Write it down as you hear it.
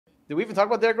Did we even talk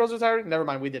about Derrick Rose retiring? Never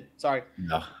mind, we did. Sorry.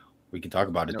 No, we can talk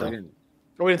about it though.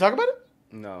 Oh, we didn't talk about it?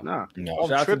 No. Oh,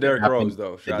 Shout out to Derrick Rose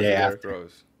though. Shout out to Derrick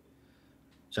Rose.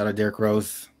 Shout out Derrick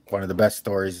Rose. One of the best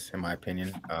stories in my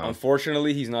opinion.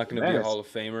 Unfortunately, he's not going to be a Hall of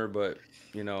Famer, but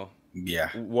you know,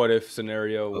 what if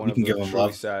scenario? One of the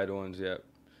truly sad ones. Yeah.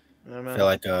 I feel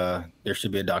like there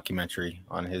should be a documentary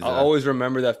on his. I'll always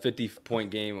remember that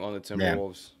 50-point game on the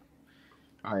Timberwolves.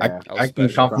 Yeah. I can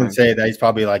confidently say that he's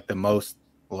probably like the most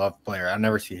loved player. I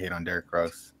never see hate on Derrick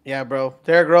Rose. Yeah, bro.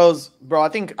 Derrick Rose, bro. I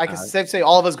think I can safe say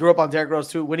all of us grew up on Derrick Rose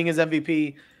too, winning his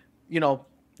MVP. You know,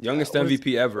 youngest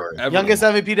MVP ever. Youngest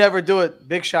MVP to ever do it.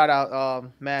 Big shout out,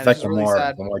 man. It's like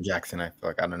Lamar Jackson. I feel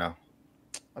like I don't know.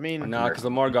 I mean, because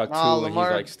Lamar got 2 and he's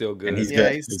like still good. And he's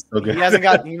good. He's still good. He hasn't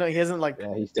got, he hasn't like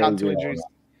got 2 injuries.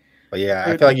 But yeah,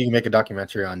 I feel like you can make a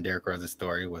documentary on Derrick Rose's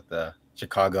story with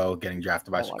Chicago getting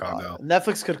drafted by Chicago. God.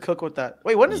 Netflix could cook with that.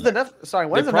 Wait, when is the Netflix? Sorry,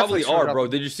 when is the probably Netflix are, bro.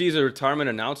 Did you see his retirement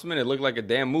announcement? It looked like a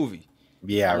damn movie.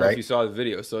 Yeah, I don't know if you saw the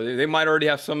video, so they might already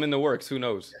have some in the works. Who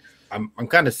knows? I'm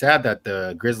kind of sad that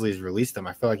the Grizzlies released him.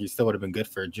 I feel like he still would have been good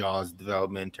for Jaw's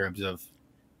development in terms of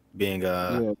being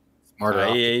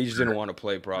smarter. He just didn't want to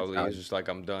play. Probably he's just like,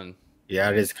 I'm done. Yeah,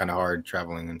 it is kind of hard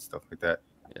traveling and stuff like that.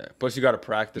 Yeah, plus you got to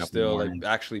practice still, like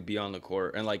actually be on the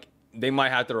court, and like they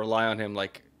might have to rely on him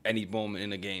like any moment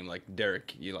in a game. Like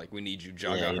Derrick, we need you.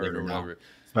 Jaw got hurt or whatever.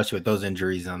 Especially with those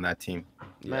injuries on that team.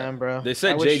 Yeah. Man, bro. They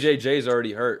said JJJ's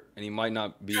already hurt, and he might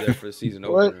not be there for the season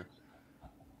opener.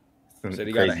 Said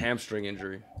he got a hamstring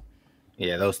injury.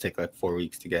 Yeah, those take like 4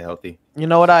 weeks to get healthy. You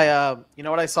know what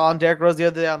I saw on Derrick Rose the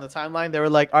other day on the timeline? They were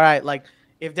like, all right, like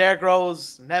if Derrick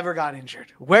Rose never got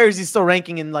injured, where is he still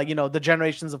ranking in like, the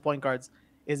generations of point guards?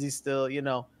 Is he still, he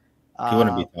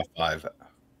wouldn't be top 5.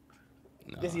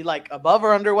 No. Is he like above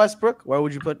or under Westbrook? Where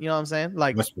would you put, you know what I'm saying?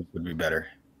 Like Westbrook would be better.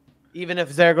 Even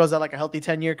if Derrick Rose had like a healthy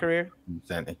 10-year career?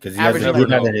 Because he hasn't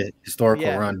had a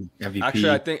historical run MVP.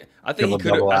 Actually, I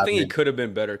think he could have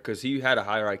been better because he had a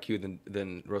higher IQ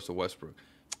than Russell Westbrook.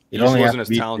 He just wasn't as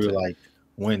talented. Like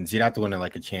wins. He'd have to win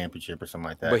like a championship or something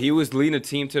like that. But he was leading a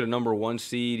team to the #1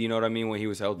 seed, you know what I mean, when he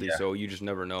was healthy. Yeah. So you just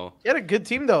never know. He had a good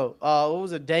team though. What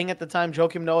was it? Dang at the time,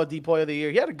 Joakim Noah, Depoy of the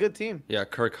Year. He had a good team. Yeah,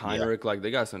 Kirk Heinrich, like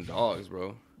they got some dogs,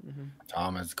 bro. Mm-hmm.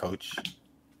 Tom as coach.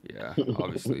 Yeah,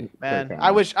 obviously. Man, I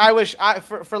wish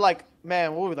for like,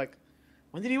 man, what were we like?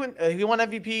 When did he win? He won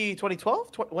MVP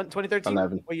 2012, 2013.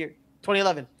 What year?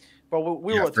 2011. Bro,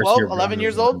 we were 12, 11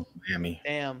 years old. Miami.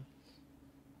 Damn.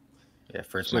 Yeah,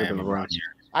 first Miami run year.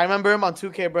 I remember him on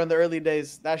 2K, bro, in the early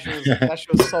days. That shit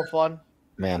was so fun.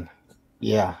 Man,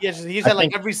 yeah. He's had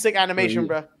like every sick animation,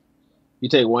 bro. You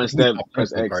take one step,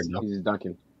 press X, he's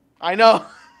dunking. I know.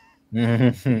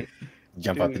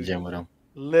 Jump out the gym with him.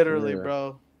 Literally,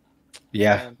 bro.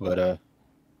 Yeah, but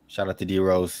shout out to D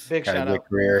Rose. Big shout out.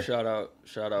 Career. Shout out.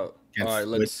 All right,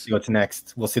 let's see what's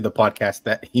next. We'll see the podcast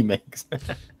that he makes.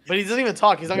 But he doesn't even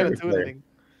talk. He's not gonna do anything.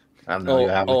 I don't know. You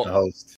have the host.